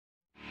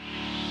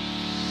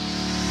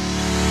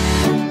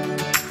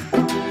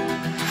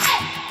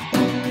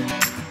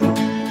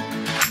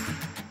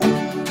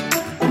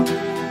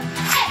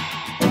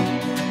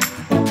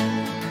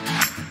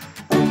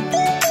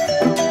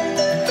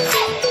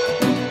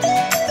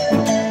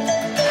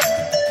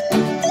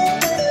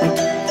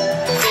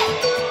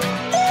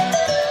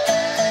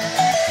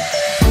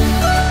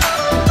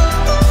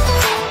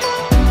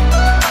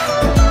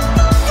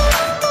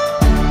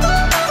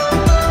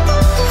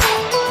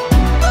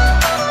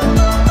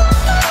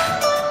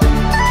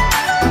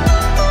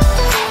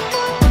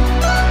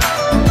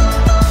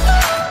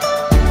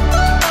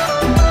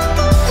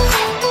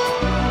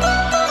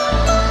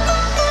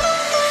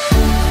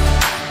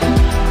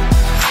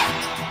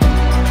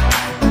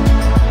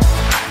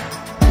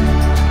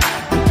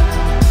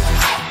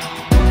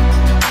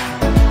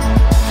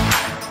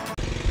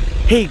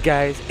Hey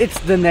guys, it's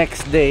the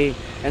next day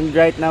and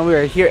right now we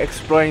are here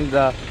exploring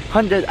the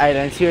 100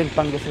 Islands here in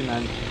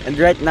Pangasinan, and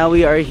right now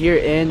we are here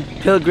in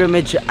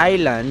Pilgrimage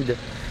Island,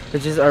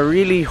 which is a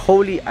really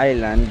holy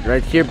island.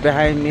 Right here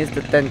behind me is the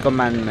 10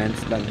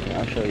 Commandments.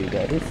 I'll show you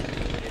guys.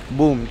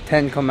 Boom,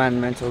 10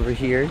 Commandments over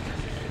here.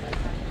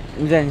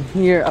 And then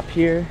here, up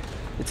here,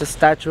 it's a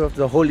statue of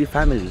the Holy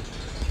Family.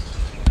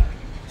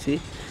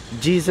 See?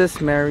 Jesus,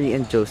 Mary,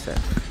 and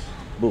Joseph.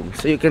 Boom.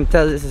 So you can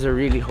tell this is a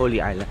really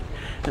holy island.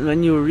 And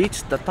when you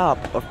reach the top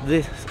of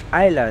this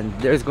island,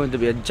 there's going to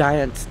be a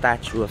giant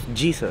statue of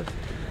Jesus.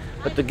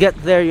 But to get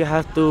there, you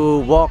have to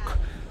walk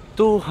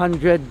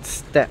 200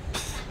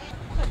 steps.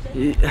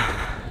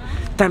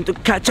 Time to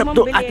catch up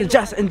to Ate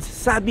Jazz and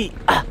Sabi.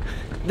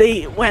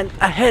 They went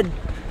ahead,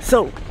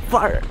 so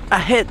far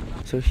ahead.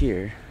 So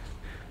here,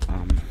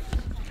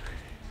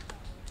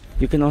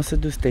 you can also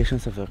do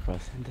Stations of the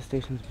Cross. And the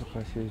Stations of the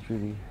Cross here is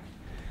really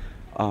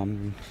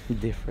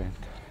different.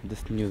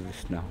 Just knew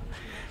this now.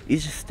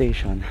 Each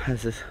station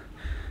has a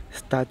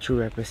statue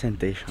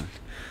representation.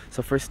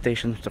 So first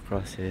Station of the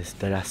Cross is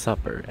the Last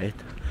Supper, right?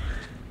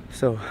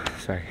 So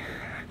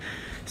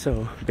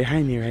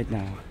behind me right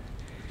now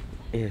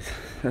is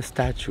a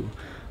statue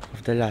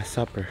of the Last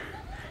Supper.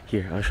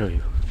 Here, I'll show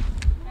you.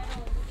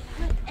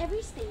 But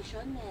every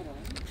station meron.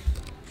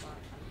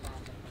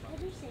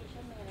 Every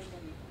station meron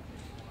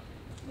ganito.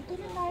 Dito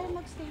na tayo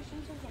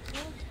mag-stations of the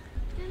cross.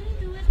 Can we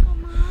do it, Mom?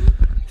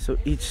 So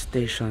each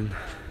station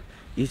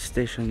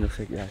looks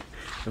like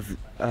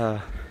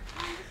that.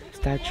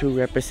 Statue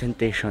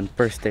representation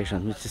per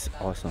station, which is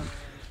awesome.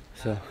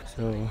 So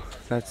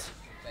that's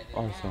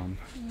awesome.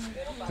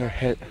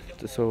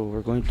 So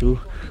we're going to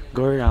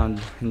go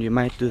around and we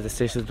might do the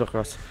Stations of the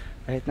Cross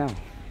right now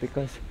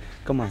because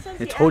come on,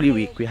 it's Holy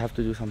Week. We have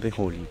to do something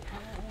holy.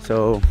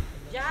 So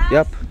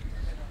yep.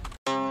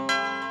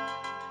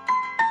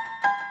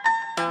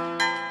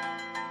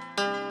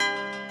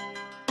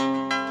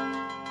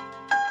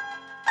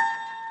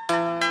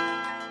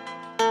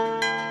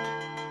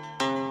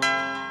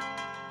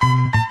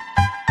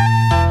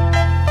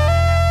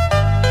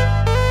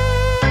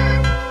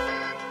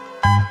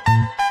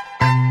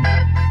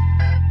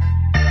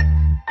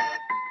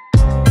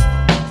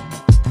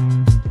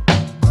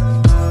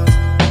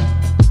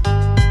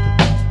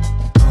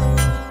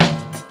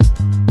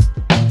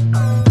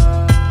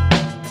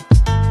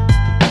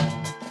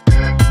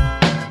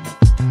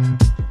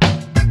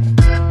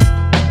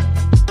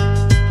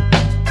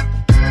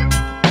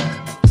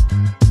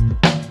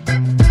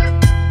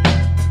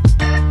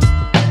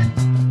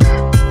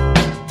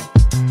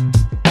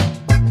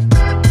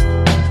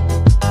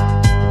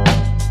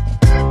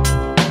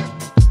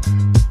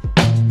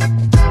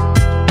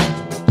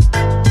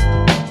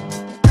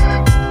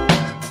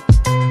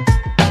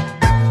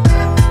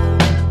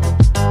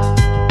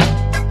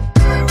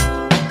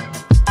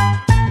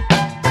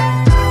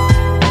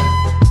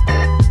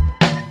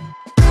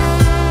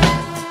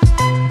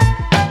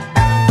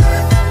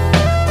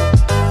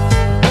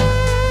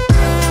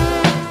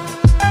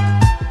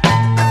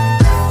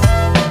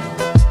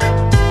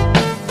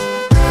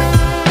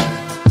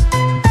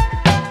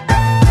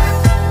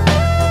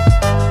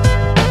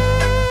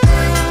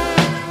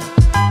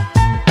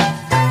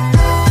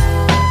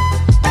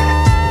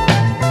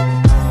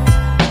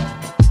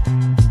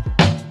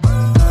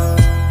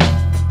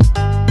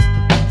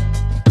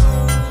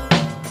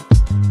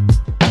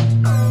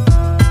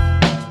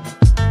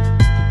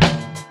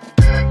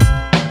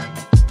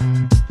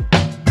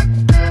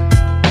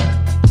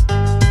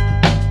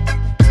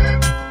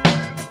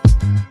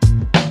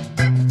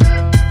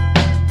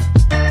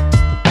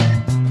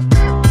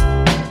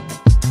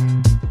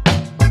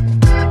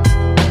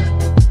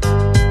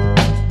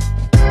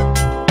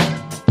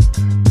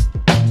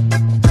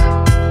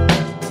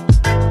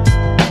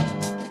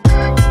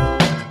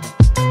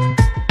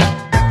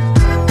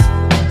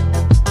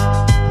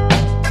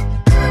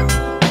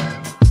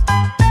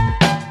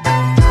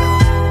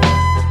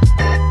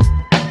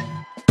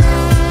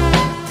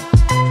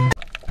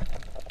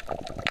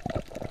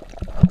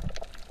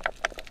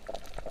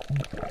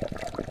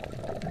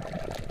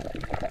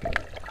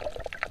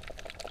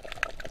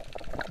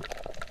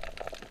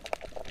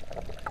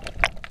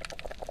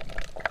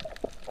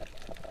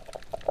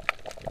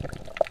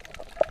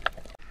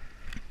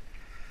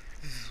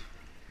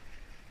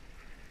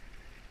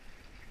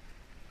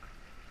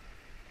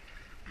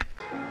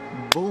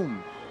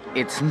 Boom!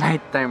 It's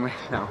nighttime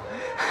right now.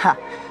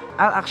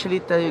 I'll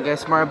actually tell you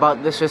guys more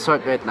about this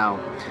resort right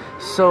now.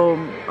 So,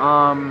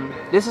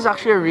 this is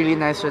actually a really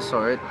nice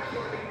resort.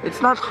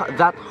 It's not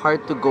that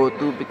hard to go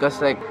to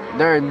because like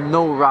there are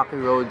no rocky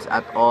roads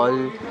at all.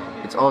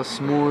 It's all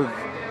smooth.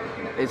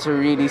 It's a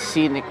really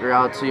scenic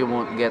route, so you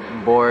won't get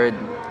bored.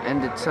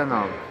 And it's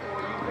a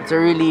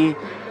really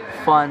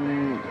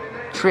fun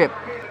trip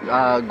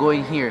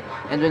going here.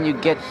 And when you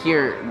get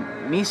here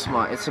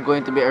mismo, it's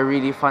going to be a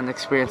really fun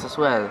experience as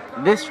well.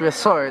 This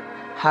resort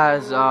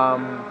has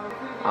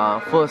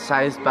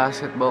full-size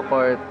basketball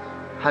court,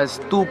 has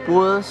 2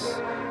 pools,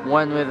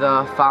 one with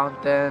a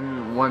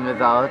fountain, one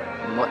without,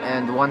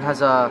 and one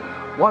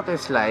water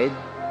slide.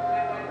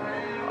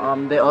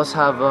 They also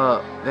have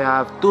they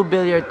have 2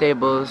 billiard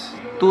tables,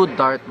 2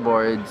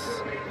 dartboards.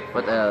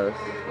 What else?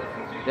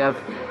 They have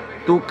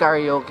 2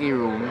 karaoke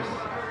rooms.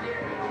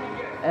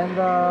 And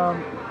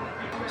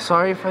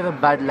sorry for the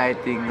bad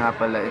lighting nga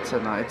pala. It's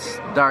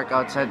dark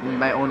outside.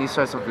 My only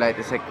source of light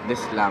is like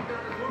this lamp.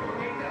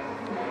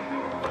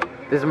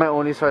 This is my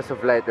only source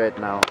of light right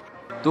now.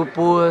 2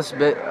 pools,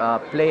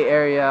 play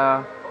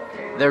area.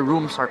 Their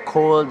rooms are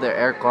cold, they're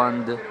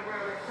air-conned.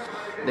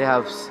 They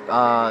have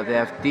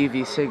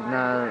TV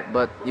signal,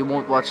 but you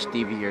won't watch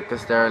TV here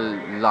because there are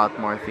a lot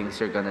more things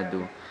you're gonna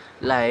do.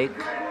 Like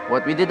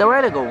what we did a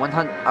while ago,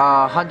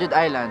 100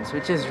 islands,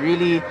 which is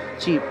really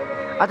cheap.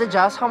 Ate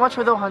Jazz, how much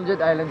were the 100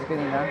 islands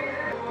kanina?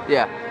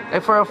 Yeah,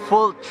 like for a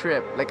full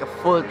trip,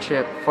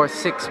 for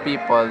 6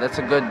 people, that's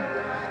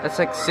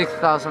like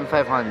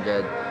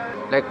 6,500.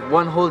 Like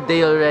one whole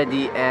day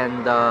already,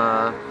 and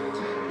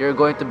you're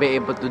going to be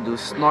able to do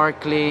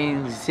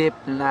snorkeling, zip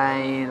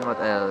line, what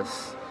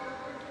else?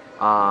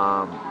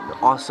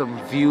 Awesome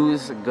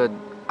views,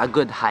 a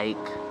good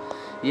hike.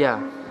 Yeah,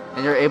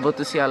 and you're able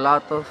to see a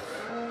lot of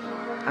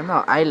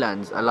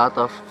islands, a lot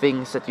of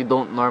things that you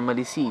don't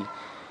normally see.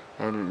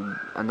 And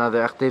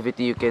another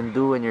activity you can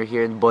do when you're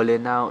here in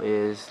Bolinao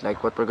is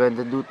like what we're going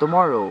to do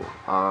tomorrow.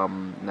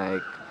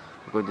 Like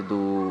we're going to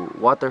do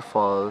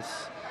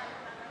waterfalls,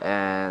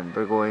 and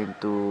we're going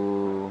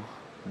to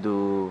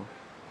do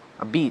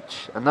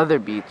another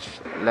beach,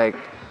 like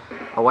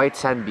a white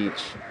sand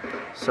beach.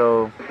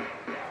 So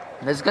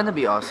that's gonna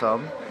be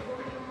awesome.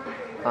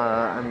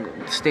 And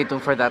stay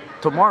tuned for that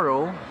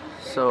tomorrow.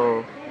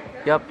 So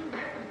yep,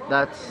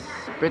 that's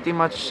pretty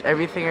much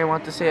everything I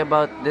want to say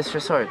about this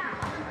resort.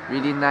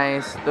 Really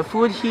nice. The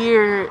food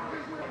here,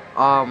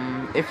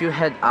 if you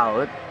head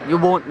out, you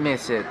won't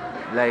miss it.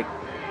 Like,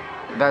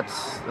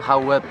 that's how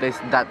well placed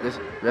that this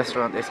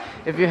restaurant is.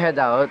 If you head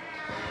out,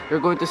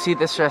 you're going to see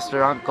this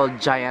restaurant called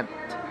Giant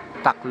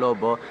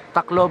Taclobo.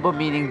 Taclobo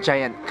meaning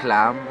giant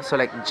clam. So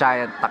like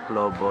giant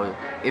Taclobo.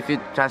 If you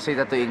translate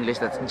that to English,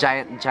 that's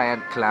giant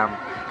clam.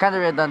 Kind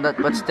of redundant,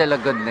 but still a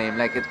good name.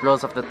 Like it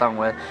rolls off the tongue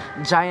well.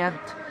 Giant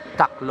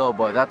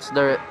Taclobo. That's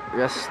the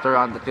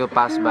restaurant that you'll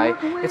pass by.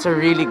 It's a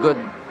really good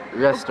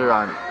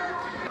restaurant.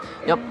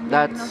 Yep,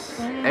 that's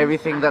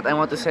everything that I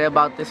want to say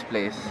about this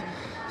place.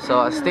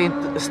 So stay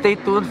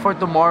tuned for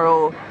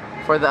tomorrow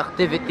for the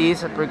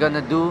activities that we're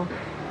gonna do.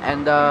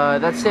 And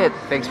that's it.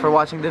 Thanks for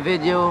watching the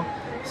video.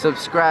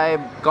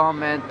 Subscribe,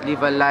 comment,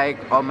 leave a like.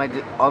 All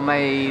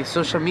my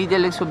social media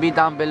links will be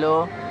down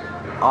below.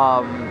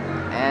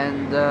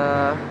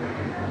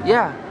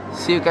 Yeah,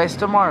 see you guys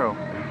tomorrow.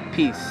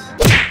 Peace.